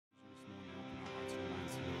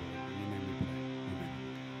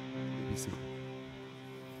Be seated.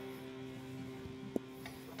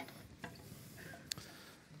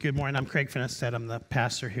 Good morning. I'm Craig Finnestead. I'm the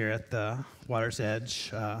pastor here at the Water's Edge.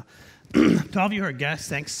 To all of you who are guests,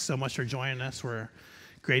 thanks so much for joining us. We're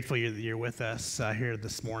grateful that you're with us here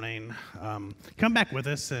this morning. Come back with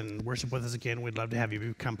us and worship with us again. We'd love to have you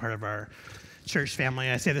become part of our church family.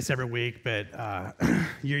 I say this every week, but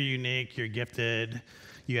you're unique, you're gifted,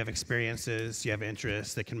 you have experiences, you have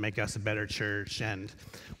interests that can make us a better church, and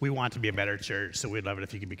we want to be a better church, so we'd love it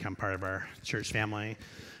if you could become part of our church family.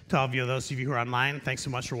 To all of you, those of you who are online, thanks so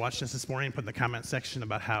much for watching us this morning. Put in the comment section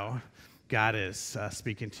about how God is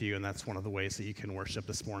speaking to you, and that's one of the ways that you can worship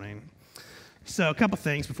this morning. So a couple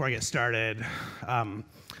things before I get started.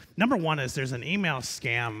 Number one is there's an email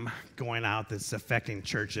scam going out that's affecting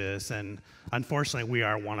churches, and unfortunately we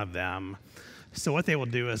are one of them. So what they will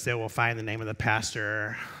do is they will find the name of the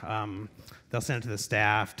pastor, they'll send it to the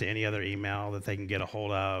staff, to any other email that they can get a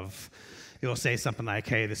hold of. It will say something like,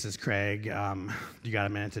 hey, this is Craig, you got a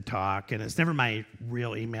minute to talk? And it's never my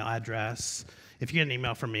real email address. If you get an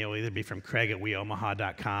email from me, it'll either be from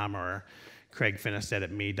craig@weomaha.com or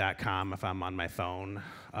craigfinnestead@me.com if I'm on my phone.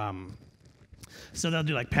 So they'll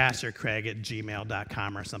do like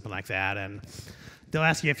pastorcraig@gmail.com or something like that, and they'll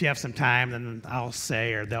ask you if you have some time, then I'll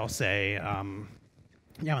say, or they'll say, I'm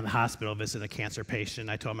in the hospital visiting a cancer patient.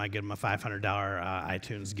 I told them I'd give them a $500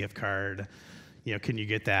 iTunes gift card. Can you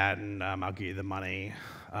get that, and I'll give you the money.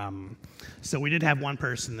 So we did have one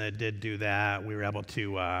person that did do that. We were able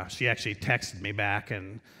to, she actually texted me back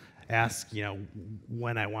and asked,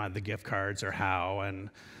 when I wanted the gift cards or how, and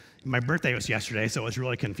my birthday was yesterday, so it was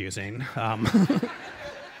really confusing.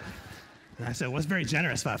 And I said, it was very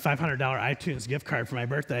generous, about a $500 iTunes gift card for my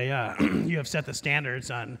birthday. You have set the standards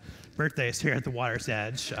on birthdays here at the Water's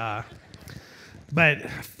Edge. But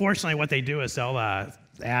fortunately, what they do is they'll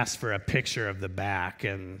ask for a picture of the back,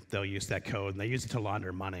 and they'll use that code, and they use it to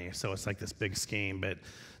launder money. So it's like this big scheme. But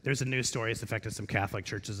there's a news story that's affected some Catholic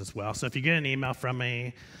churches as well. So if you get an email from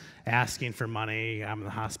me asking for money, I'm in the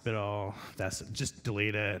hospital, just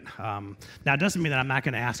delete it. Now, it doesn't mean that I'm not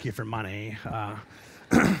going to ask you for money.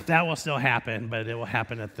 That will still happen, but it will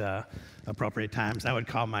happen at the appropriate times. I would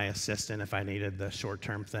call my assistant if I needed the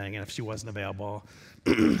short-term thing, and if she wasn't available,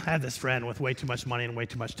 I had this friend with way too much money and way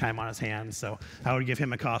too much time on his hands, so I would give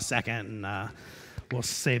him a call second, and we'll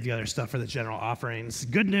save the other stuff for the general offerings.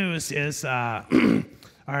 Good news is our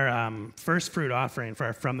first fruit offering for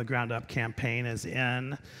our From the Ground Up campaign is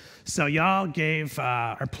in. So y'all gave,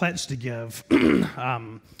 or pledged to give,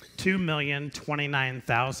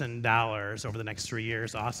 $2,029,000 over the next 3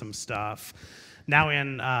 years. Awesome stuff. Now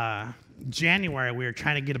in January, we were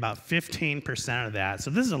trying to get about 15% of that.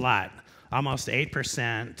 So this is a lot, almost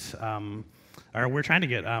 8%. Or we're trying to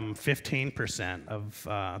get 15% of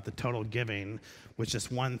the total giving, which is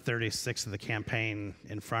 1/36 of the campaign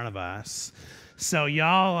in front of us. So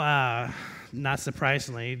y'all, not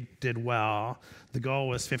surprisingly, did well. The goal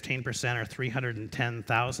was 15% or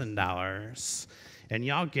 $310,000. And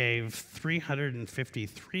y'all gave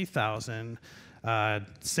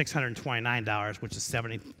 $353,629, which is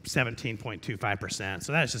 17.25%.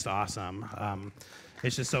 So that's just awesome.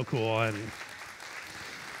 It's just so cool. And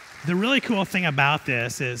the really cool thing about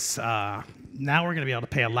this is now we're going to be able to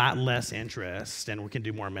pay a lot less interest, and we can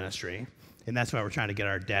do more ministry. And that's why we're trying to get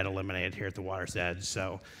our debt eliminated here at the Water's Edge.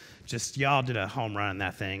 So just y'all did a home run on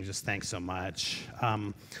that thing. Just thanks so much.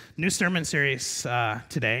 New sermon series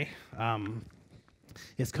today.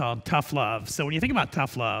 It's called Tough Love. So when you think about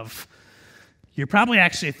tough love, you're probably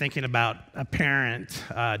actually thinking about a parent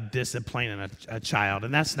disciplining a child.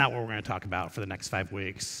 And that's not what we're going to talk about for the next 5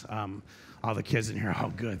 weeks. All the kids in here,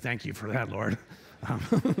 oh, good. Thank you for that, Lord.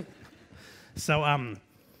 So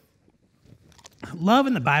love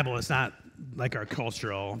in the Bible is not like our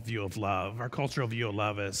cultural view of love. Our cultural view of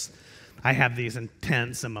love is, I have these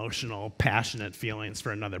intense, emotional, passionate feelings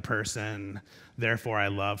for another person, therefore I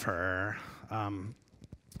love her.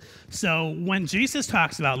 So when Jesus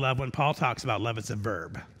talks about love, when Paul talks about love, it's a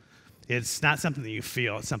verb. It's not something that you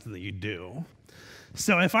feel, it's something that you do.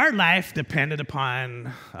 So if our life depended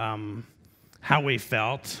upon how we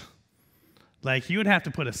felt, like you would have to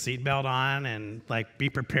put a seatbelt on and like be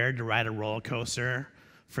prepared to ride a roller coaster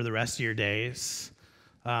for the rest of your days.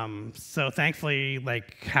 So thankfully,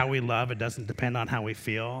 like how we love, it doesn't depend on how we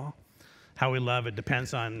feel. How we love, it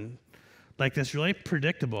depends on like this really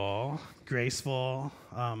predictable, graceful,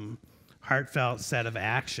 heartfelt set of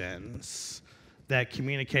actions that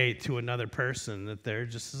communicate to another person that they're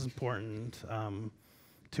just as important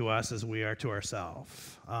to us as we are to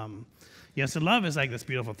ourselves. So love is like this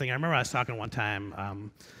beautiful thing. I remember I was talking one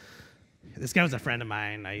time This guy was a friend of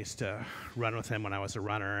mine. I used to run with him when I was a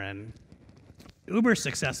runner, and uber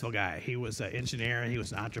successful guy. He was an engineer. He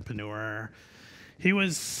was an entrepreneur. He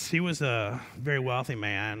was a very wealthy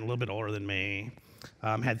man, a little bit older than me.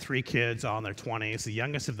 Had 3 kids, all in their 20s. The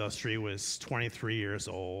youngest of those 3 was 23 years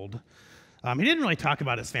old. He didn't really talk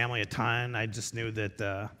about his family a ton. I just knew that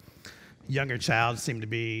the younger child seemed to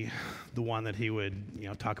be the one that he would,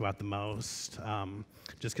 talk about the most,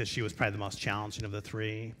 just because she was probably the most challenging of the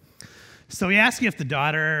 3. So he asked me if the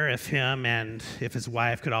daughter, if him, and if his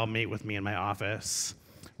wife could all meet with me in my office,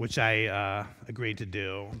 which I agreed to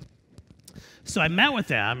do. So I met with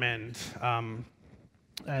them, and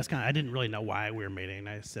I didn't really know why we were meeting.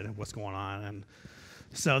 I said, "What's going on?" And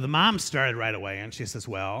so the mom started right away, and she says,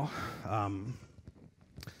 "Well,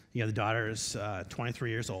 the daughter's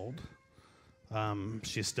 23 years old.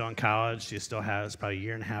 She's still in college. She still has probably a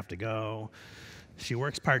year and a half to go. She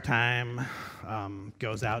works part-time,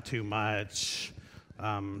 goes out too much,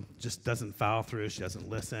 just doesn't follow through. She doesn't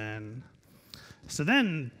listen." So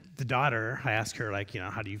then the daughter, I asked her,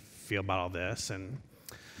 how do you feel about all this? And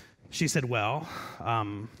she said, "Well,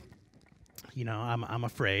 I'm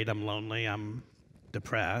afraid. I'm lonely. I'm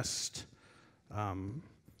depressed.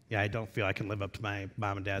 I don't feel I can live up to my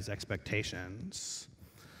mom and dad's expectations."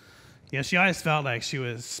 She always felt like she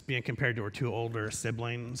was being compared to her 2 older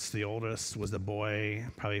siblings. The oldest was a boy,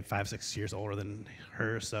 probably 5, 6 years older than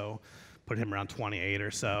her, so put him around 28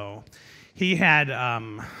 or so. He had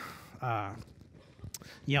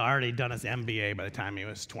already done his MBA by the time he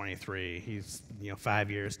was 23. He's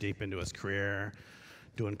 5 years deep into his career,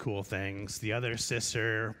 doing cool things. The other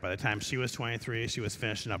sister, by the time she was 23, she was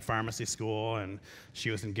finishing up pharmacy school, and she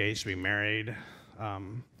was engaged to be married.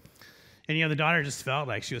 And the daughter just felt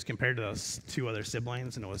like she was compared to those 2 other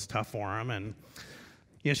siblings, and it was tough for him. And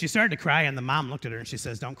she started to cry, and the mom looked at her and she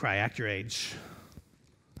says, "Don't cry, act your age."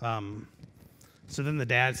 So then the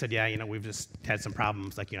dad said, "Yeah, we've just had some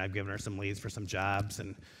problems. I've given her some leads for some jobs,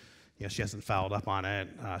 and she hasn't followed up on it.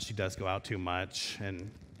 She does go out too much."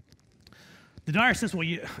 And the daughter says, "Well,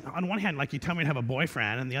 on one hand, you tell me to have a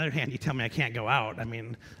boyfriend, and on the other hand, you tell me I can't go out. I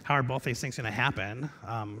mean, how are both these things going to happen?"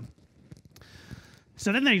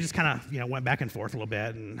 So then they just kind of, went back and forth a little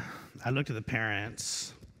bit, and I looked at the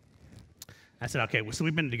parents. I said, "Okay, so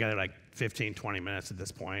we've been together 15, 20 minutes at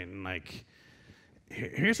this point, and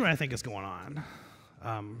here's what I think is going on.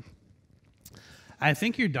 I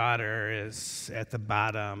think your daughter is at the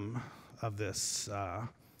bottom of this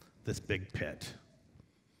big pit.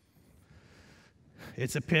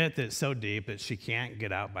 It's a pit that's so deep that she can't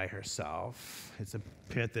get out by herself. It's a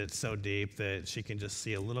pit that's so deep that she can just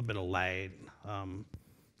see a little bit of light,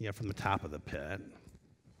 from the top of the pit.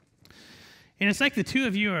 And it's like the 2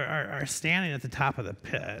 of you are standing at the top of the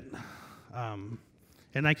pit, and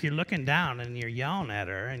you're looking down and you're yelling at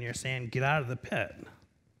her and you're saying, 'Get out of the pit.'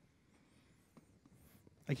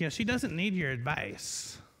 She doesn't need your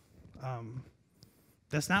advice.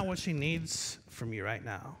 That's not what she needs from you right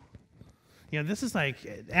now. This is like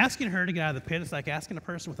asking her to get out of the pit. It's like asking a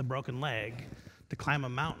person with a broken leg to climb a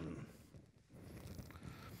mountain."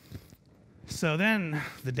 So then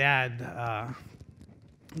the dad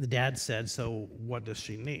said, "So what does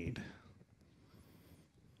she need?"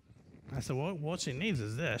 I said, "Well, what she needs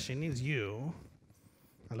is this. She needs you."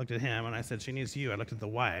 I looked at him and I said, "She needs you." I looked at the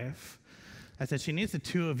wife. I said, "She needs the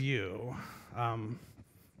 2 of you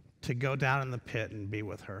to go down in the pit and be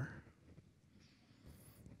with her."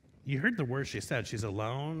 You heard the words she said. She's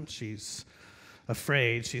alone. She's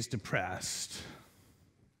afraid. She's depressed.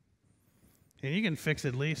 And you can fix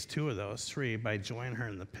at least 2 of those 3 by joining her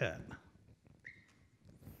in the pit.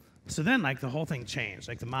 So then, the whole thing changed.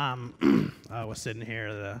 The mom was sitting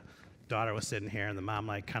here, the daughter was sitting here, and the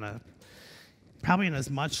mom, kind of, probably in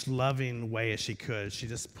as much loving way as she could, she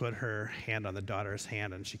just put her hand on the daughter's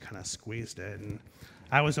hand, and she kind of squeezed it. And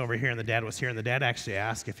I was over here, and the dad was here, and the dad actually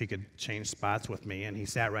asked if he could change spots with me, and he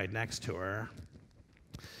sat right next to her.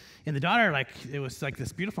 And the daughter, it was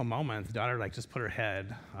this beautiful moment. The daughter, just put her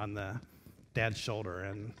head on the dad's shoulder,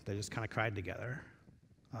 and they just kind of cried together.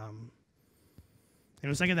 And it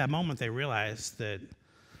was at that moment they realized that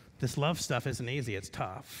this love stuff isn't easy, it's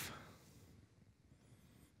tough.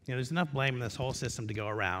 There's enough blame in this whole system to go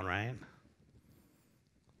around, right?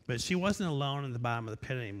 But she wasn't alone in the bottom of the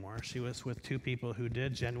pit anymore. She was with 2 people who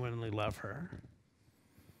did genuinely love her.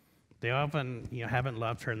 They often, haven't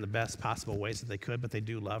loved her in the best possible ways that they could, but they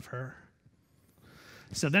do love her.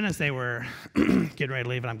 So then as they were getting ready to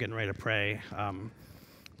leave and I'm getting ready to pray,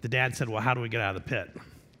 the dad said, "Well, how do we get out of the pit?"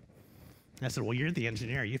 And I said, "Well, you're the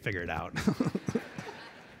engineer. You figure it out."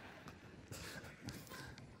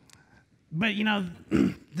 But,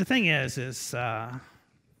 the thing is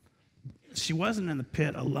she wasn't in the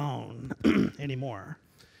pit alone anymore.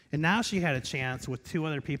 And now she had a chance with two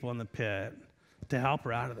other people in the pit to help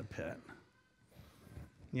her out of the pit.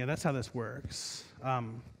 That's how this works.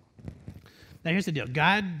 Now, here's the deal.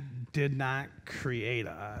 God did not create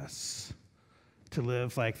us to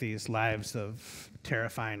live like these lives of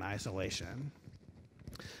terrifying isolation.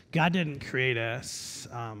 God didn't create us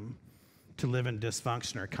to live in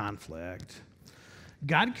dysfunction or conflict.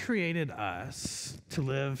 God created us to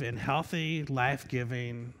live in healthy,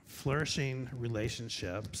 life-giving, flourishing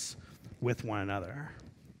relationships with one another.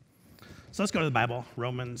 So let's go to the Bible,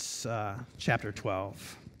 Romans chapter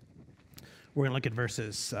 12. We're going to look at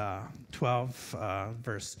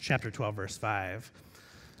chapter 12, verse 5.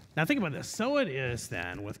 Now think about this. So it is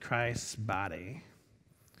then with Christ's body.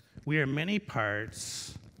 We are many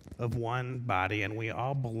parts of one body, and we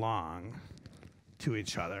all belong to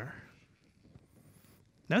each other.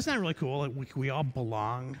 Now, isn't that really cool? We all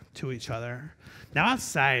belong to each other. Now,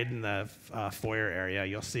 outside in the foyer area,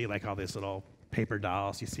 you'll see like all these little paper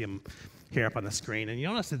dolls. You see them here up on the screen. And you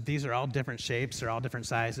notice that these are all different shapes. They're all different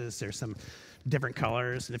sizes. There's some different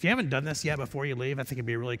colors. And if you haven't done this yet before you leave, I think it'd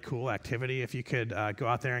be a really cool activity if you could go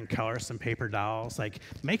out there and color some paper dolls. Like,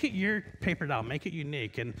 make it your paper doll. Make it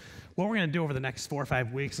unique. And what we're going to do over the next 4 or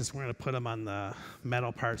 5 weeks is we're going to put them on the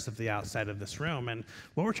metal parts of the outside of this room. And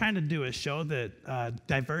what we're trying to do is show that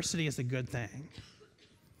diversity is a good thing.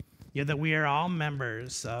 That we are all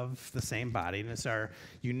members of the same body. And it's our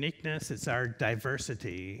uniqueness, it's our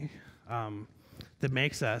diversity that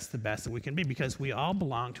makes us the best that we can be, because we all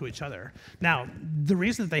belong to each other. Now, the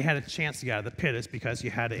reason that they had a chance to get out of the pit is because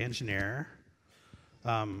you had an engineer,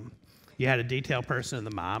 you had a detail person in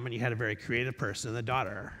the mom, and you had a very creative person in the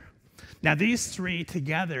daughter. Now, these three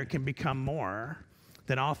together can become more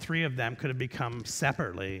than all three of them could have become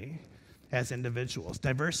separately as individuals.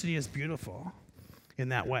 Diversity is beautiful in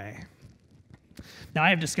that way. Now, I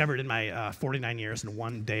have discovered in my 49 years and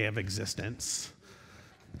 1 day of existence.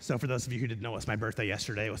 So for those of you who didn't know, it was my birthday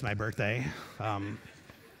yesterday. It was my birthday.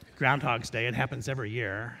 Groundhog's Day. It happens every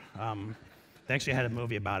year. They actually had a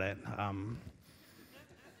movie about it.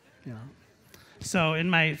 So in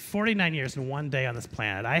my 49 years and 1 day on this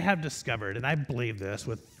planet, I have discovered, and I believe this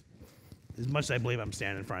with as much as I believe I'm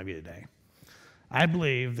standing in front of you today, I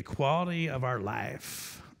believe the quality of our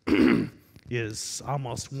life is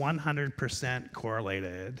almost 100%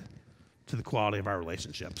 correlated to the quality of our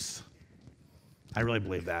relationships. I really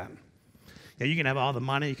believe that. You can have all the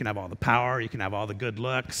money, you can have all the power, you can have all the good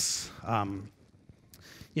looks.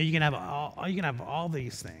 You can have all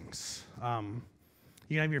these things.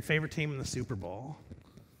 You can have your favorite team in the Super Bowl,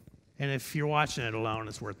 and if you're watching it alone,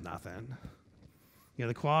 it's worth nothing.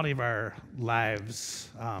 The quality of our lives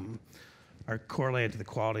are correlated to the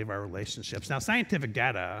quality of our relationships. Now, scientific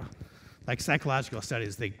data, like psychological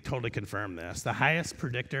studies, they totally confirm this. The highest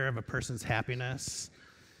predictor of a person's happiness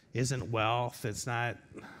isn't wealth, it's not,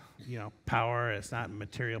 power, it's not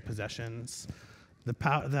material possessions.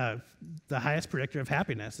 The highest predictor of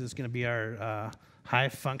happiness is going to be our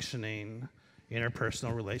high-functioning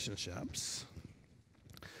interpersonal relationships.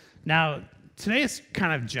 Now, today is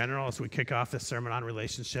kind of general as we kick off this sermon on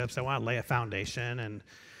relationships. I want to lay a foundation, and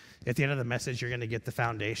at the end of the message, you're going to get the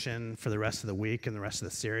foundation for the rest of the week and the rest of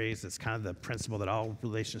the series. It's kind of the principle that all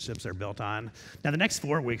relationships are built on. Now, the next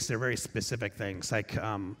 4 weeks, they're very specific things, like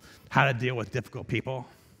how to deal with difficult people.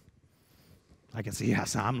 I can see,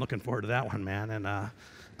 yes, I'm looking forward to that one, man. And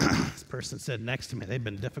this person said next to me, they've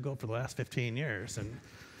been difficult for the last 15 years. And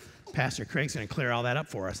Pastor Craig's going to clear all that up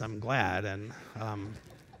for us. I'm glad. And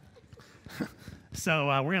so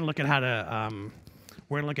we're going to look at how to...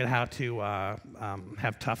 We're going to look at how to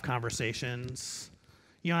have tough conversations.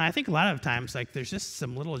 And I think a lot of times, there's just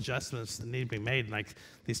some little adjustments that need to be made, and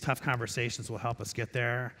these tough conversations will help us get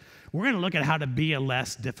there. We're going to look at how to be a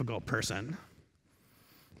less difficult person,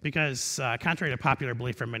 because contrary to popular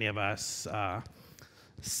belief for many of us,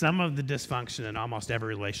 some of the dysfunction in almost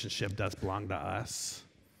every relationship does belong to us.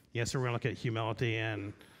 So we're going to look at humility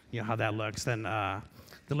and how that looks. Then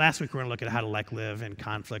the last week, we're going to look at how to live in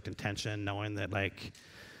conflict and tension, knowing that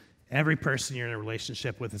every person you're in a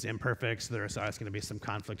relationship with is imperfect, so there's always going to be some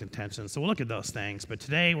conflict and tension. So we'll look at those things. But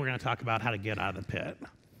today, we're going to talk about how to get out of the pit.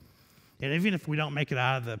 And even if we don't make it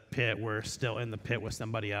out of the pit, we're still in the pit with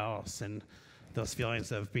somebody else. And those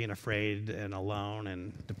feelings of being afraid and alone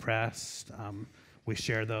and depressed, we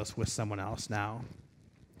share those with someone else now.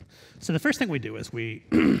 So the first thing we do is we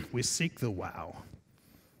seek the wow.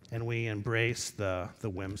 And we embrace the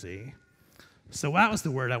whimsy. So wow is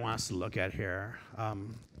the word I want us to look at here.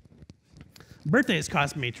 Birthdays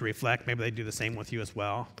caused me to reflect. Maybe they do the same with you as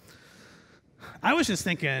well. I was just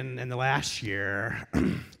thinking in the last year,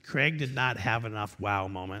 Craig did not have enough wow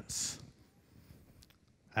moments.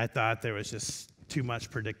 I thought there was just too much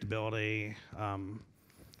predictability,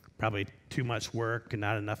 probably too much work and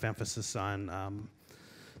not enough emphasis on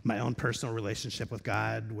my own personal relationship with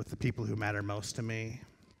God, with the people who matter most to me.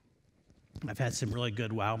 I've had some really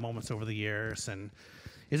good wow moments over the years, and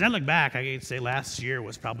as I look back, I can say last year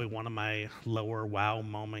was probably one of my lower wow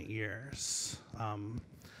moment years.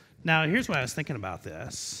 Now, here's what I was thinking about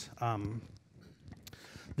this.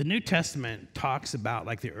 The New Testament talks about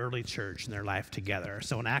like the early church and their life together.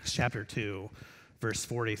 So in Acts chapter 2, verse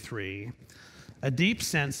 43, a deep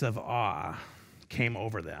sense of awe came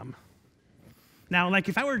over them. Now, like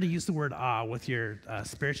if I were to use the word awe with your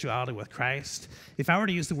spirituality with Christ, if I were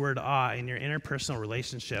to use the word awe in your interpersonal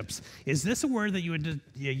relationships, is this a word that you would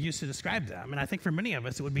use to describe them? And I think for many of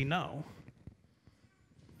us, it would be no.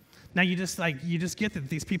 Now you just get that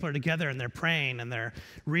these people are together and they're praying and they're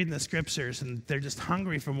reading the scriptures and they're just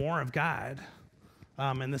hungry for more of God.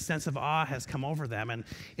 And the sense of awe has come over them. And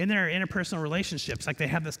in their interpersonal relationships, like they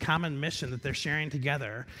have this common mission that they're sharing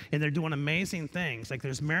together and they're doing amazing things. Like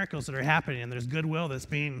there's miracles that are happening and there's goodwill that's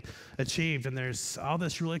being achieved and there's all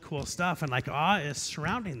this really cool stuff and like awe is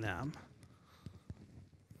surrounding them.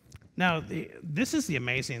 Now, this is the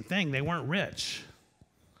amazing thing. They weren't rich.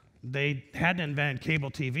 They hadn't invented cable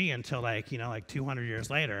TV until like 200 years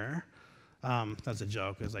later. That's a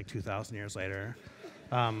joke. It was like 2,000 years later.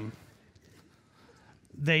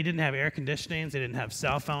 They didn't have air conditioning. They didn't have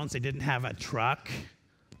cell phones. They didn't have a truck,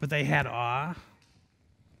 but they had awe.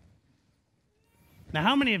 Now,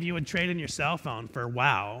 how many of you would trade in your cell phone for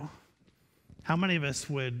wow? How many of us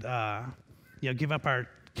would give up our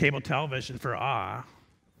cable television for awe?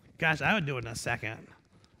 Gosh, I would do it in a second.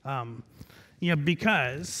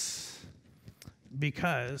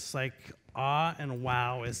 Because like awe and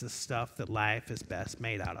wow is the stuff that life is best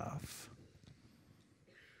made out of.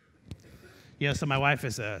 So my wife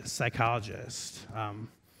is a psychologist.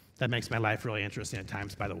 That makes my life really interesting at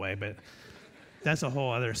times, by the way, but that's a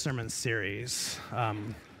whole other sermon series,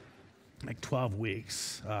 like 12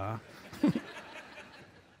 weeks.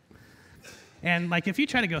 And like if you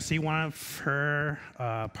try to go see one of her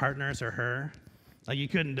partners or her, like you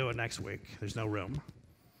couldn't do it next week. There's no room.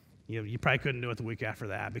 You probably couldn't do it the week after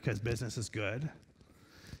that because business is good.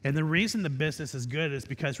 And the reason the business is good is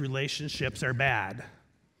because relationships are bad.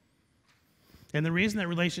 And the reason that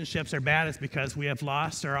relationships are bad is because we have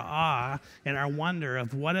lost our awe and our wonder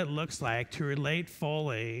of what it looks like to relate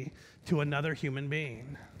fully to another human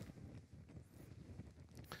being.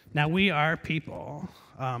 Now, we are people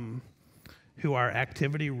who are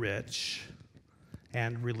activity rich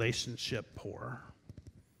and relationship poor.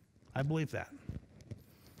 I believe that.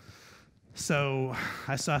 So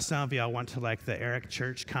I saw some of y'all went to like the Eric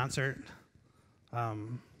Church concert.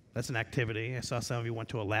 That's an activity. I saw some of you went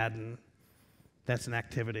to Aladdin. That's an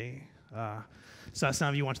activity. Saw some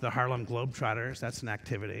of you went to the Harlem Globetrotters. That's an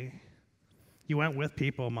activity. You went with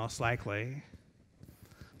people, most likely.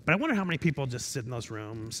 But I wonder how many people just sit in those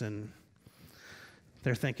rooms and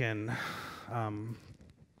they're thinking,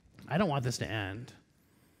 I don't want this to end.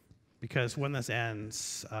 Because when this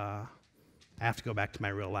ends, I have to go back to my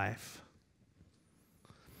real life.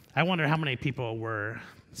 I wonder how many people were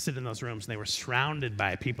sitting in those rooms and they were surrounded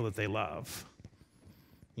by people that they love.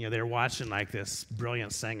 They were watching like this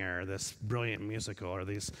brilliant singer, this brilliant musical, or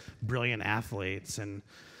these brilliant athletes, and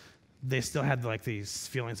they still had like these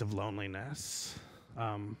feelings of loneliness.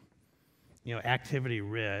 Activity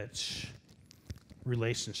rich,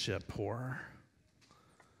 relationship poor.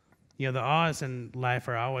 The awes in life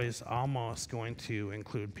are always almost going to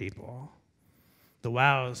include people. The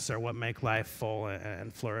wows are what make life full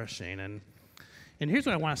and flourishing. And here's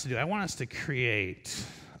what I want us to do. I want us to create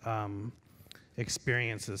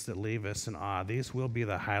experiences that leave us in awe. These will be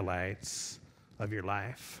the highlights of your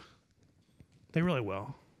life. They really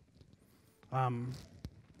will. I'm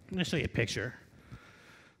going to show you a picture.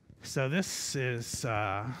 So this is,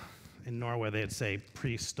 in Norway, they'd say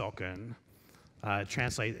Prestolken.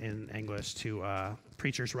 Translate in English to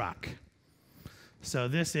Preacher's Rock. So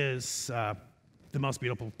this is the most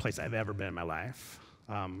beautiful place I've ever been in my life.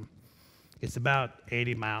 It's about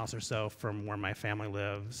 80 miles or so from where my family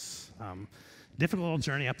lives. Difficult little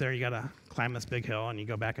journey up there. You got to climb this big hill and you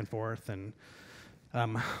go back and forth. And a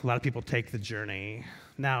lot of people take the journey.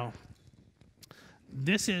 Now,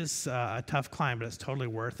 this is a tough climb, but it's totally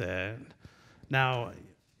worth it. Now,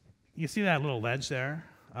 you see that little ledge there?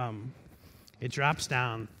 It drops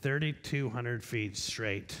down 3,200 feet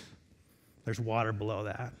straight. There's water below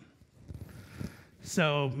that.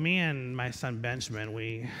 So me and my son Benjamin,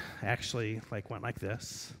 we actually went like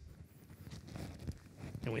this.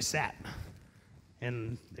 and we sat.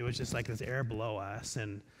 And it was just like this air below us.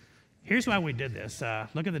 And here's why we did this.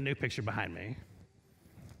 Look at the new picture behind me.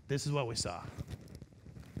 This is what we saw.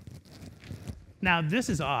 Now, this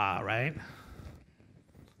is awe, right?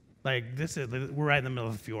 Like, we're right in the middle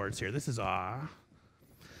of the fjords here. This is awe.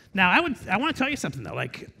 Now, I want to tell you something, though.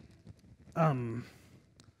 Like,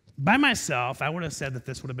 by myself, I would have said that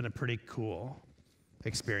this would have been a pretty cool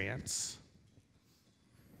experience.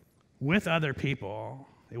 With other people,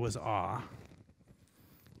 it was awe.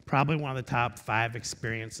 Probably one of the top 5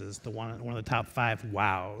 experiences, one of the top 5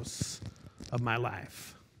 wows of my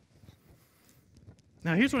life.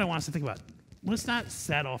 Now, here's what I want us to think about. Let's not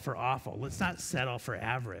settle for awful. Let's not settle for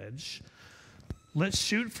average. Let's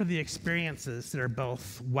shoot for the experiences that are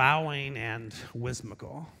both wowing and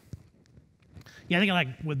whimsical. Yeah, I think like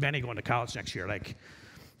with Benny going to college next year, like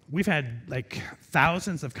we've had like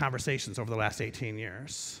thousands of conversations over the last 18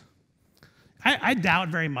 years. I doubt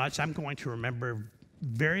very much I'm going to remember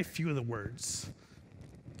very few of the words,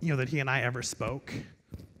 that he and I ever spoke.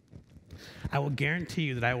 I will guarantee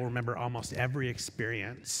you that I will remember almost every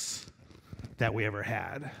experience that we ever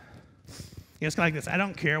had. It's kind of like this. I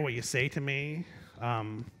don't care what you say to me.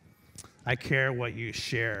 I care what you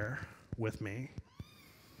share with me.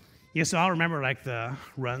 So I'll remember like the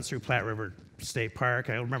runs through Platte River State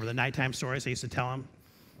Park. I remember the nighttime stories I used to tell him.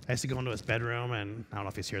 I used to go into his bedroom, and I don't know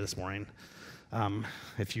if he's here this morning.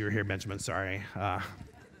 If you were here, Benjamin, sorry.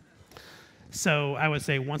 So I would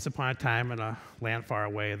say, once upon a time in a land far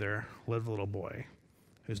away, there lived a little boy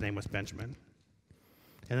whose name was Benjamin.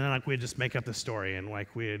 And then like we'd just make up the story, and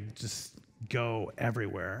like we'd just go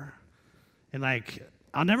everywhere. And like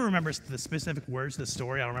I'll never remember the specific words of the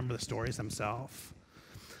story. I'll remember the stories themselves.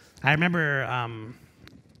 I remember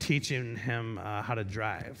teaching him how to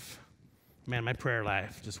drive. Man, my prayer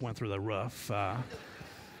life just went through the roof.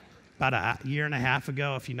 About a year and a half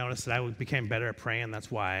ago, if you noticed that I became better at praying, that's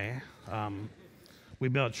why. We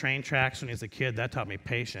built train tracks when he was a kid. That taught me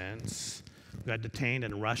patience. We got detained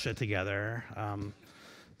in Russia together.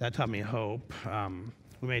 That taught me hope.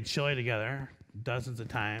 We made chili together dozens of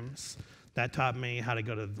times. That taught me how to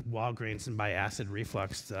go to Walgreens and buy acid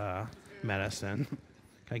reflux medicine.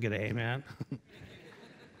 Can I get an amen?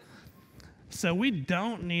 So we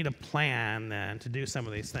don't need a plan then to do some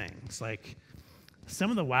of these things. Like some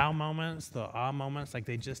of the wow moments, the awe moments, like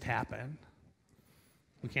they just happen.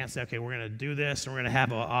 We can't say, okay, we're going to do this and we're going to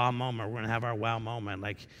have an awe moment. We're going to have our wow moment.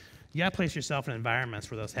 Like you got to place yourself in environments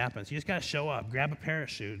where those happen. You just got to show up, grab a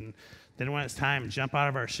parachute, and then when it's time, jump out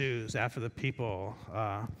of our shoes after the people,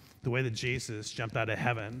 the way that Jesus jumped out of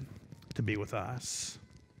heaven to be with us.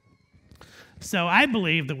 So I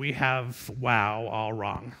believe that we have wow all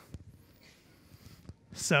wrong.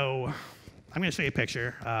 So I'm going to show you a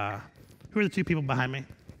picture. Who are the 2 people behind me?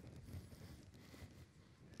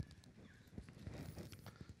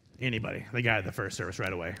 Anybody. The guy at the first service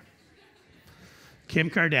right away.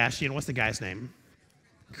 Kim Kardashian. What's the guy's name?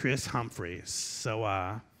 Chris Humphries.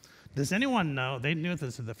 So does anyone know? They knew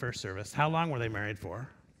this at the first service. How long were they married for?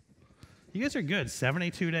 You guys are good.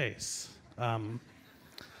 72 days.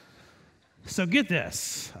 So get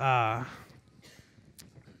this. Her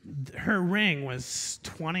ring was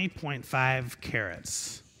 20.5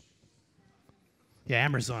 carats. Yeah,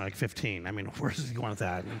 Amber's only like 15. I mean, where's he going with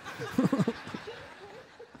that?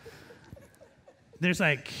 There's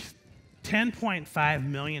like 10.5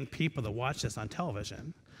 million people that watch this on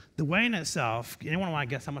television. The wedding itself, anyone want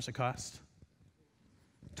to guess how much it cost?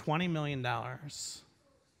 $20 million.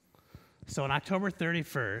 So on October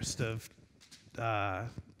 31st of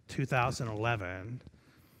 2011,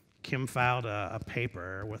 Kim filed a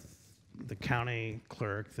paper with the county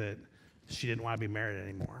clerk that she didn't want to be married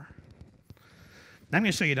anymore. Now I'm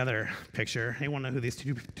going to show you another picture. Anyone know who these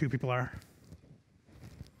two people are?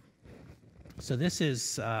 So this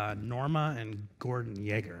is Norma and Gordon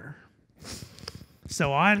Yeager.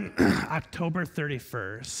 So on October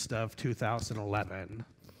 31st of 2011,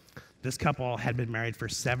 this couple had been married for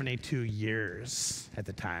 72 years at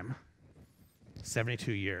the time.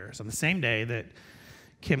 72 years. On the same day that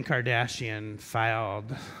Kim Kardashian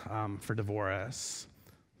filed for divorce,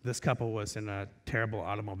 this couple was in a terrible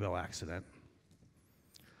automobile accident.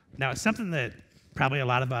 Now, it's something that probably a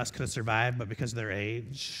lot of us could have survived, but because of their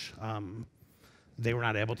age, they were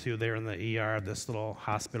not able to. They were in the ER of this little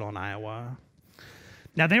hospital in Iowa.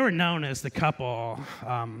 Now, they were known as the couple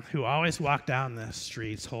who always walked down the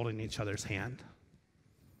streets holding each other's hand.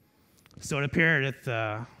 So it appeared at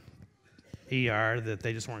the ER that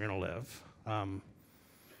they just weren't going to live.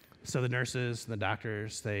 So the nurses and the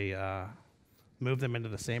doctors, they moved them into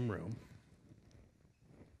the same room.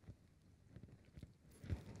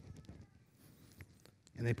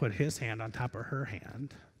 and they put his hand on top of her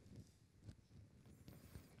hand.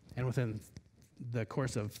 And within the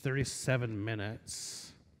course of 37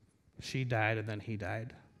 minutes, she died and then he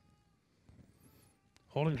died.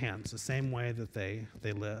 Holding hands, the same way that they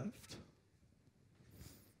lived.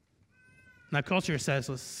 Now, culture says,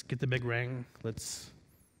 let's get the big ring, let's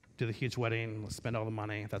do the huge wedding, let's spend all the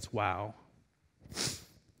money. That's wow.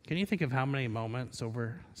 Can you think of how many moments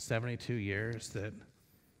over 72 years that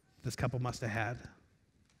this couple must have had?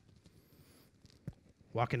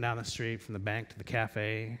 Walking down the street from the bank to the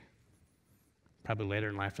cafe, probably later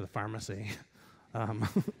in life to the pharmacy. But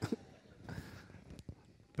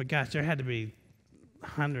gosh, there had to be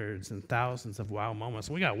hundreds and thousands of wow moments.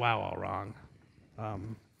 We got wow all wrong.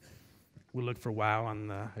 We look for wow on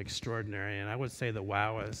the extraordinary, and I would say that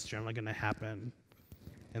wow is generally going to happen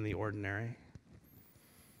in the ordinary.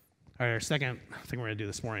 All right, our second thing we're going to do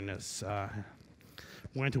this morning is we're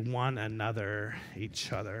going to one another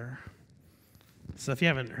each other. So if you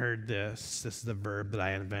haven't heard this is the verb that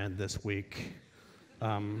I invented this week.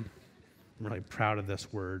 I'm really proud of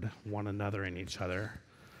this word, one another in each other.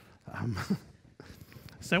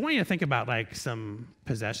 So I want you to think about like some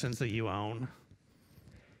possessions that you own.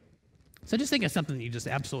 So just think of something that you just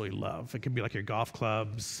absolutely love. It could be like your golf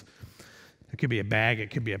clubs. It could be a bag.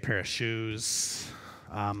 It could be a pair of shoes.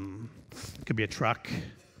 It could be a truck,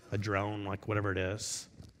 a drone, like whatever it is.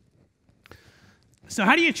 So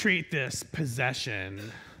how do you treat this possession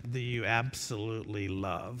that you absolutely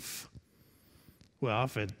love? Well,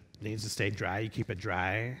 if it needs to stay dry, you keep it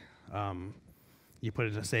dry. You put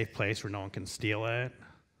it in a safe place where no one can steal it.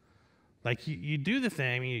 Like you do the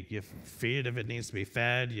thing, you feed it if it needs to be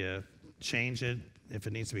fed, you change it if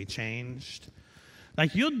it needs to be changed.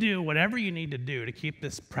 Like you'll do whatever you need to do to keep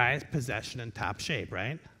this prized possession in top shape,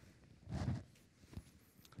 right?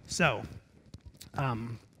 So,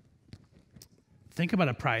 think about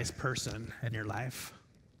a prized person in your life.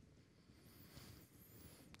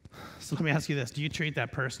 So let me ask you this. Do you treat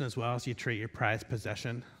that person as well as you treat your prized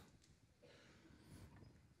possession?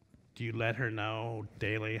 Do you let her know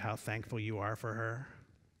daily how thankful you are for her?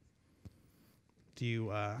 Do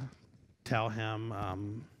you tell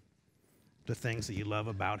him the things that you love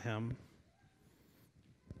about him?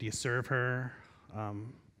 Do you serve her?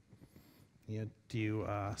 Do you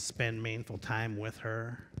spend meaningful time with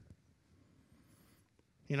her?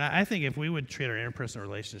 I think if we would treat our interpersonal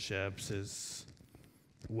relationships as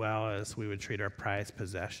well as we would treat our prized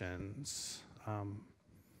possessions,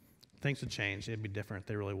 things would change. It'd be different.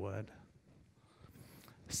 They really would.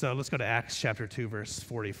 So let's go to Acts chapter 2, verse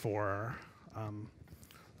 44.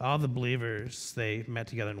 All the believers, they met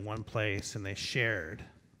together in one place, and they shared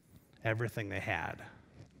everything they had.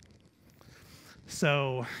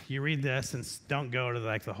 So you read this, and don't go to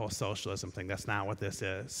the whole socialism thing. That's not what this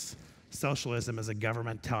is. Socialism is a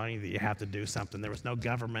government telling you that you have to do something. There was no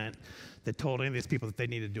government that told any of these people that they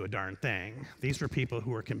needed to do a darn thing. These were people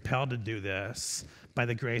who were compelled to do this by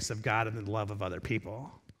the grace of God and the love of other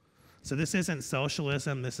people. So this isn't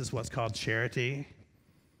socialism. This is what's called charity.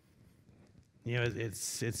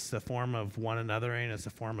 It's a form of one anothering. It's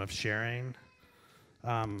a form of sharing.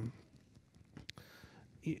 In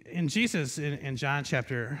Jesus, in John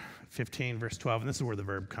chapter 15, verse 12, and this is where the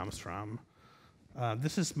verb comes from,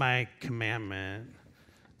 this is my commandment,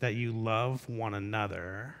 that you love one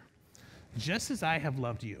another, just as I have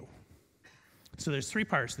loved you. So there's three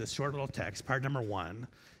parts to this short little text. Part number one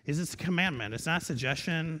is it's a commandment. It's not a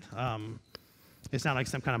suggestion. It's not like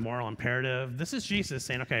some kind of moral imperative. This is Jesus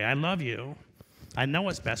saying, okay, I love you. I know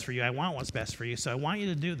what's best for you. I want what's best for you. So I want you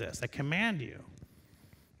to do this. I command you.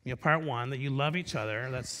 Part one, that you love each other.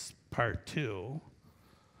 That's part two.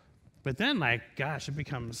 But then, it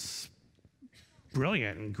becomes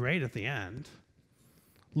brilliant and great at the end.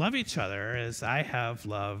 Love each other as I have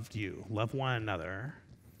loved you. Love one another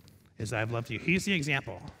as I have loved you. He's the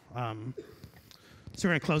example. So we're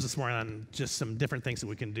going to close this morning on just some different things that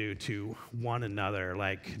we can do to one another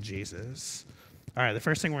like Jesus. All right, the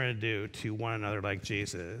first thing we're going to do to one another like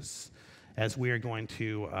Jesus is we are going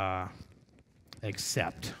to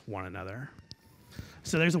accept one another.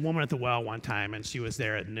 So there's a woman at the well one time, and she was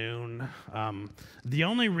there at noon. The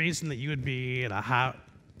only reason that you would be in a hot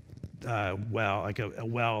well, like a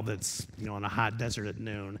well that's in a hot desert at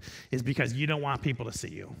noon, is because you don't want people to see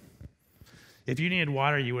you. If you needed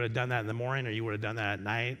water, you would have done that in the morning, or you would have done that at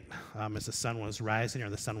night as the sun was rising or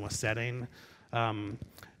the sun was setting.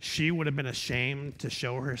 She would have been ashamed to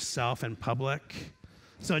show herself in public.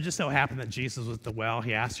 So it just so happened that Jesus was at the well.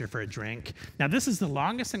 He asked her for a drink. Now, this is the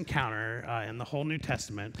longest encounter in the whole New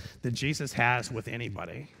Testament that Jesus has with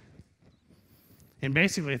anybody. And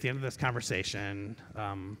basically, at the end of this conversation,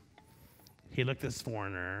 He looked at this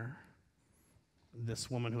foreigner,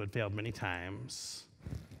 this woman who had failed many times.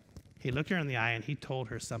 He looked her in the eye and he told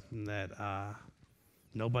her something that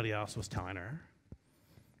nobody else was telling her.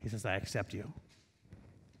 He says, I accept you.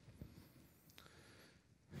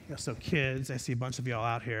 So kids, I see a bunch of y'all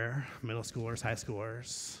out here, middle schoolers, high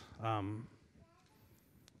schoolers.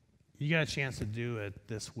 You got a chance to do it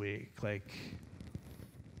this week. Like,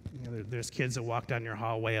 there's kids that walk down your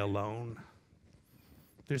hallway alone.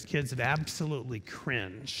 There's kids that absolutely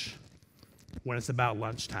cringe when it's about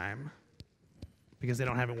lunchtime because they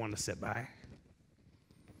don't have anyone to sit by.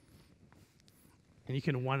 And you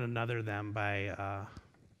can one another them by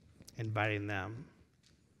inviting them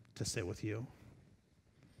to sit with you.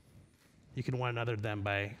 You can one another them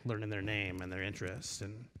by learning their name and their interests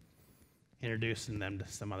and introducing them to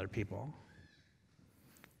some other people.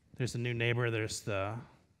 There's the new neighbor, there's the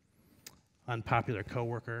unpopular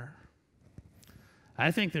coworker. I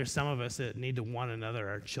think there's some of us that need to one another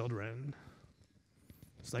our children.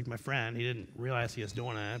 It's like my friend, he didn't realize he was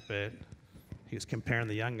doing it, but he was comparing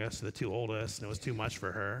the youngest to the two oldest, and it was too much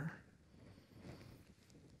for her.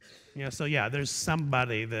 So there's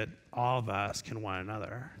somebody that all of us can one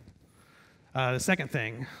another. The second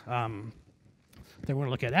thing that we're going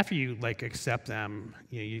to look at, after you accept them,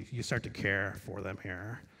 you start to care for them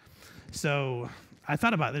here. So I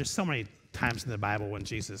thought about, there's so many times in the Bible when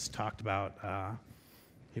Jesus talked about,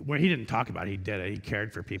 where he didn't talk about it, he did it, he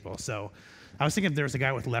cared for people. So I was thinking if there was a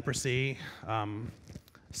guy with leprosy.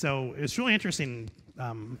 So it's really interesting,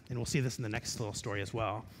 and we'll see this in the next little story as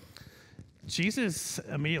well. Jesus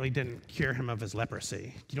immediately didn't cure him of his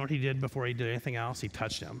leprosy. Do you know what he did before he did anything else? He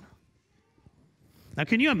touched him. Now,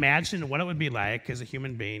 can you imagine what it would be like as a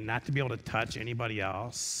human being not to be able to touch anybody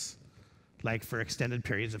else, for extended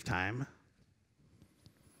periods of time?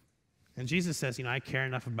 And Jesus says, I care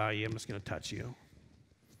enough about you, I'm just going to touch you.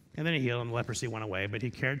 And then he healed him, the leprosy went away, but he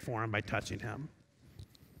cared for him by touching him.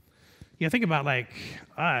 Think about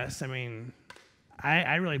us.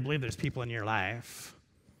 I really believe there's people in your life.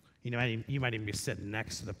 You might even be sitting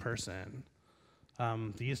next to the person.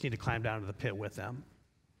 You just need to climb down to the pit with them.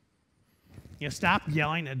 Stop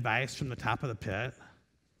yelling advice from the top of the pit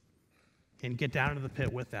and get down to the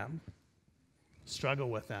pit with them.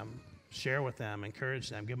 Struggle with them. Share with them. Encourage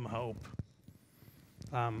them. Give them hope.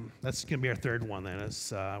 That's going to be our third one then,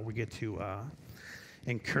 as we get to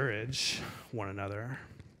encourage one another.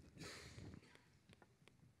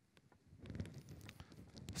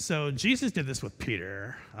 So Jesus did this with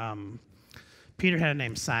Peter. Peter had a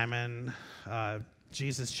name Simon.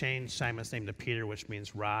 Jesus changed Simon's name to Peter, which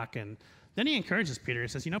means rock. And then he encourages Peter. He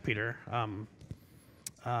says, Peter,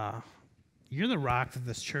 you're the rock that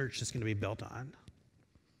this church is going to be built on.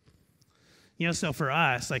 So for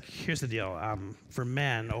us, here's the deal. For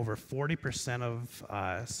men, over 40% of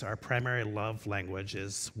us, our primary love language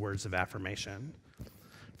is words of affirmation.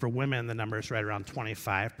 For women, the number is right around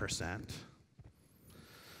 25%.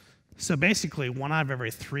 So basically, one out of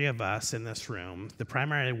every three of us in this room, the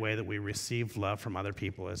primary way that we receive love from other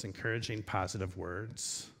people is encouraging positive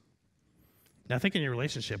words. Now think in your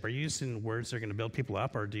relationship, are you using words that are going to build people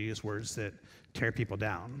up, or do you use words that tear people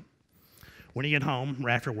down? When you get home,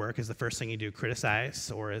 right after work, is the first thing you do criticize,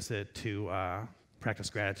 or is it to practice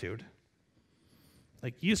gratitude?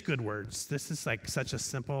 Use good words. This is such a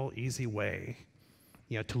simple, easy way,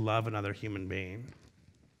 to love another human being.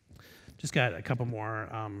 Just got a couple more.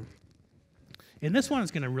 And this one is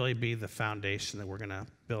going to really be the foundation that we're going to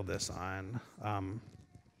build this on. And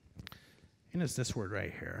it's this word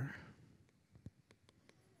right here.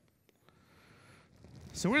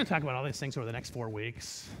 So we're going to talk about all these things over the next 4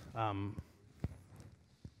 weeks.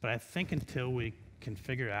 But I think until we can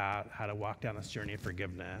figure out how to walk down this journey of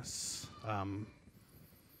forgiveness,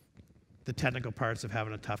 the technical parts of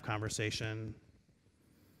having a tough conversation,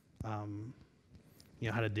 how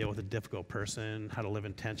to deal with a difficult person, how to live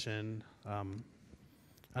in tension,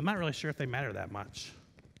 I'm not really sure if they matter that much.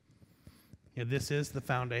 This is the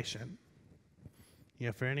foundation.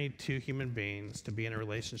 For any two human beings to be in a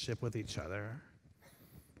relationship with each other,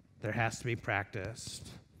 there has to be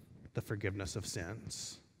practiced the forgiveness of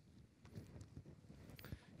sins.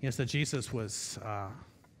 So Jesus was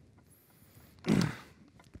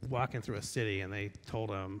walking through a city, and they told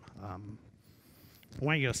him, I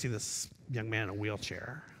want you to go see this young man in a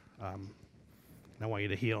wheelchair. And I want you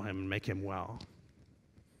to heal him and make him well.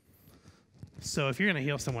 So if you're going to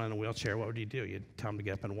heal someone in a wheelchair, what would you do? You'd tell him to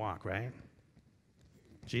get up and walk, right?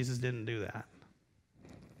 Jesus didn't do that.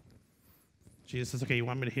 Jesus says, okay, you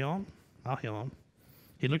want me to heal him? I'll heal him.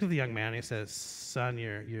 He looked at the young man and he says, son,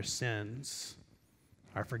 your sins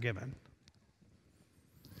are forgiven.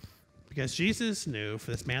 Because Jesus knew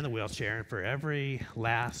for this man in the wheelchair and for every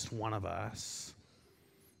last one of us,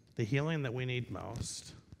 the healing that we need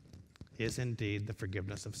most is indeed the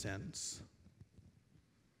forgiveness of sins.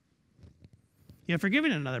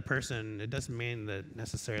 Forgiving another person, it doesn't mean that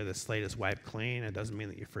necessarily the slate is wiped clean. It doesn't mean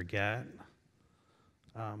that you forget.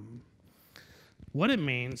 What it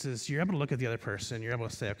means is you're able to look at the other person. You're able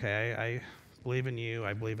to say, okay, I believe in you.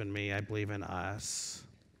 I believe in me. I believe in us.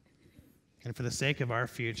 And for the sake of our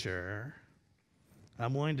future,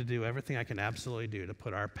 I'm willing to do everything I can absolutely do to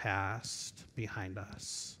put our past behind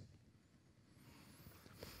us.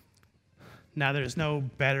 Now, there's no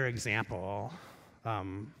better example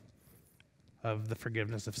of the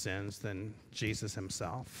forgiveness of sins than Jesus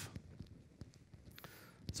himself.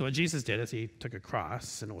 So what Jesus did is he took a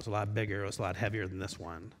cross, and it was a lot bigger, it was a lot heavier than this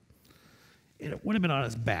one. It would have been on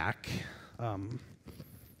his back,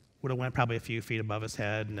 would have went probably a few feet above his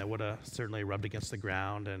head, and it would have certainly rubbed against the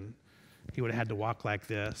ground, and he would have had to walk like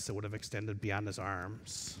this. It would have extended beyond his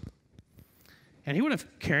arms. And he would have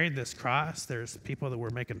carried this cross. There's people that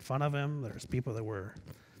were making fun of him. There's people that were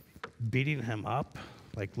beating him up,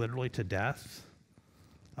 like literally to death.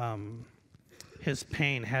 His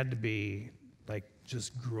pain had to be like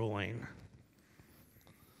just grueling.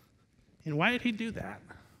 And why did he do that?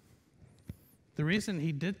 The reason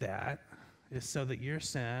he did that is so that your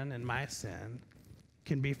sin and my sin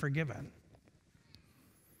can be forgiven.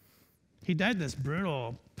 He died this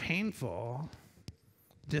brutal, painful,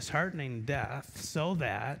 disheartening death so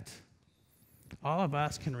that all of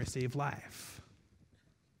us can receive life.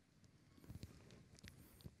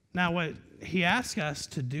 Now, what he asks us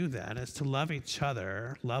to do then is to love each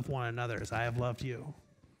other, love one another as I have loved you.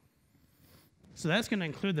 So that's going to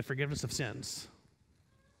include the forgiveness of sins.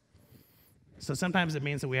 So sometimes it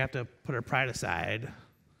means that we have to put our pride aside.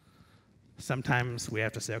 Sometimes we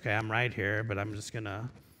have to say, okay, I'm right here, but I'm just going to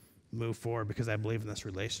move forward because I believe in this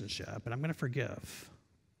relationship, and I'm going to forgive.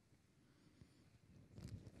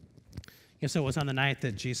 So it was on the night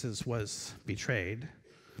that Jesus was betrayed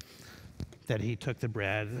that he took the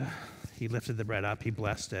bread, he lifted the bread up, he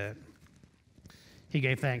blessed it. He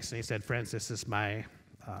gave thanks and he said, friends, this is my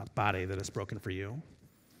body that is broken for you.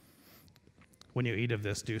 When you eat of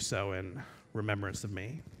this, do so in remembrance of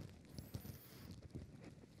me.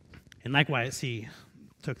 And likewise, he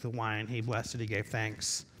took the wine, he blessed it, he gave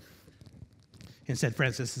thanks, and said,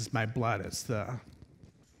 friends, this is my blood. It's the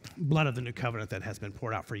blood of the new covenant that has been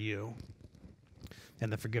poured out for you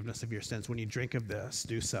and the forgiveness of your sins. When you drink of this,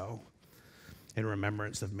 do so in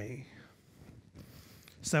remembrance of me.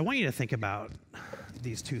 So I want you to think about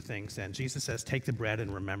these two things then. Jesus says, take the bread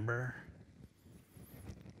and remember.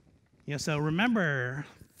 So remember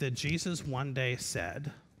that Jesus one day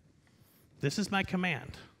said, this is my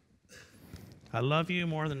command. I love you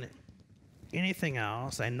more than anything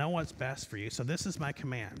else. I know what's best for you. So this is my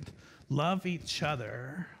command. Love each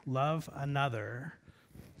other, love another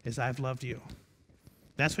as I've loved you.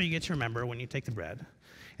 That's what you get to remember when you take the bread.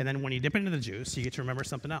 And then when you dip into the juice, you get to remember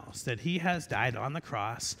something else, that he has died on the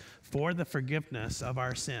cross for the forgiveness of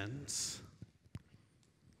our sins,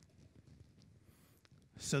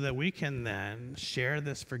 so that we can then share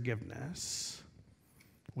this forgiveness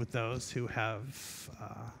with those who have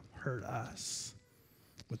hurt us,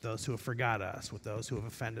 with those who have forgot us, with those who have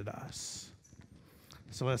offended us.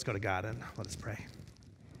 So let us go to God and let us pray.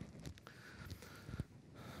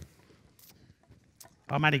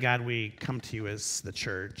 Almighty God, we come to you as the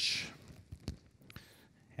church,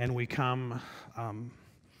 and we come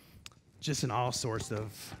just in all sorts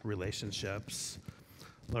of relationships.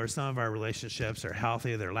 Lord, some of our relationships are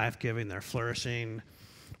healthy, they're life-giving, they're flourishing.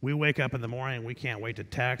 We wake up in the morning, we can't wait to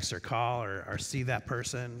text or call or see that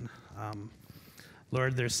person.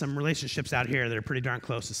 Lord, there's some relationships out here that are pretty darn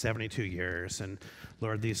close to 72 years. And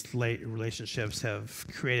Lord, these late relationships have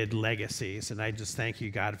created legacies. And I just thank you,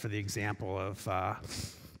 God, for the example of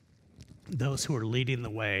those who are leading the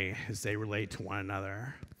way as they relate to one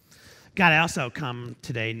another. God, I also come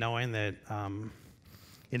today knowing that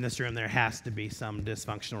in this room there has to be some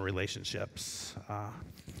dysfunctional relationships.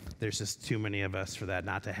 There's just too many of us for that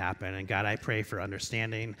not to happen. And God, I pray for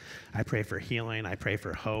understanding. I pray for healing. I pray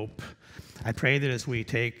for hope. I pray that as we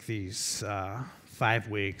take these 5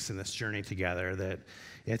 weeks in this journey together, that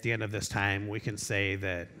at the end of this time we can say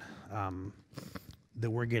that that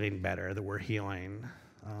we're getting better, that we're healing,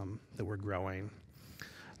 that we're growing.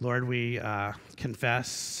 Lord, we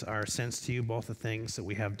confess our sins to you, both the things that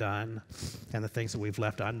we have done and the things that we've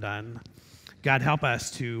left undone. God, help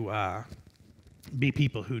us to be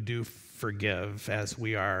people who do forgive as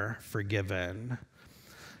we are forgiven.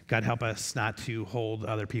 God, help us not to hold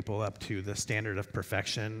other people up to the standard of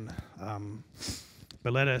perfection,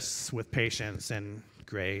 But let us, with patience and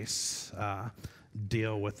grace,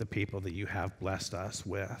 deal with the people that you have blessed us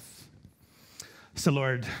with. So,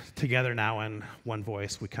 Lord, together now in one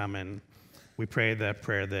voice, we come and we pray the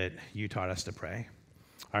prayer that you taught us to pray.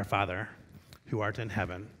 Our Father, who art in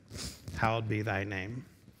heaven, hallowed be thy name.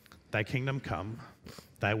 Thy kingdom come,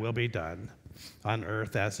 thy will be done, on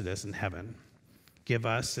earth as it is in heaven. Give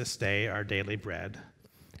us this day our daily bread,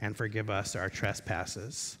 and forgive us our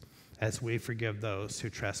trespasses, as we forgive those who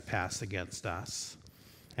trespass against us.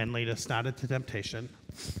 And lead us not into temptation,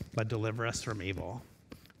 but deliver us from evil.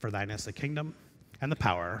 For thine is the kingdom, and the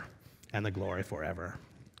power, and the glory forever.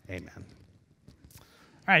 Amen.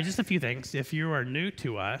 All right, just a few things. If you are new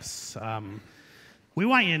to us, we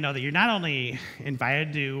want you to know that you're not only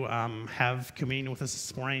invited to have communion with us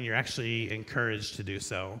this morning, you're actually encouraged to do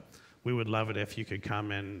so. We would love it if you could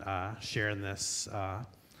come and share in this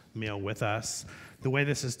meal with us. The way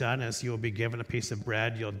this is done is you'll be given a piece of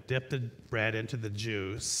bread. You'll dip the bread into the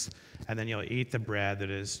juice, and then you'll eat the bread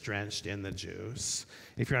that is drenched in the juice.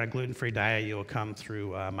 If you're on a gluten-free diet, you'll come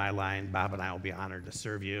through my line. Bob and I will be honored to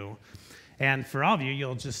serve you. And for all of you,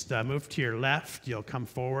 you'll just move to your left. You'll come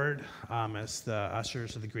forward as the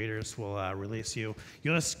ushers or the greeters will release you.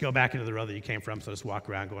 You'll just go back into the row that you came from, so just walk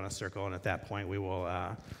around, go in a circle, and at that point we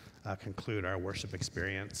will conclude our worship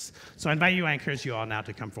experience. So I encourage you all now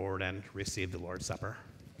to come forward and receive the Lord's Supper.